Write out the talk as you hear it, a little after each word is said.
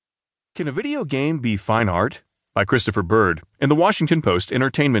Can a video game be fine art? By Christopher Byrd in the Washington Post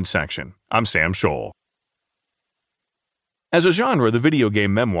Entertainment section. I'm Sam Scholl. As a genre, the video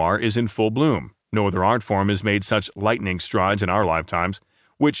game memoir is in full bloom. No other art form has made such lightning strides in our lifetimes,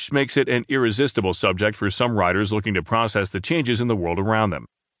 which makes it an irresistible subject for some writers looking to process the changes in the world around them.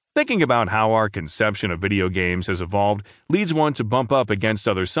 Thinking about how our conception of video games has evolved leads one to bump up against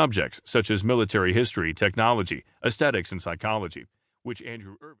other subjects, such as military history, technology, aesthetics, and psychology, which Andrew Irving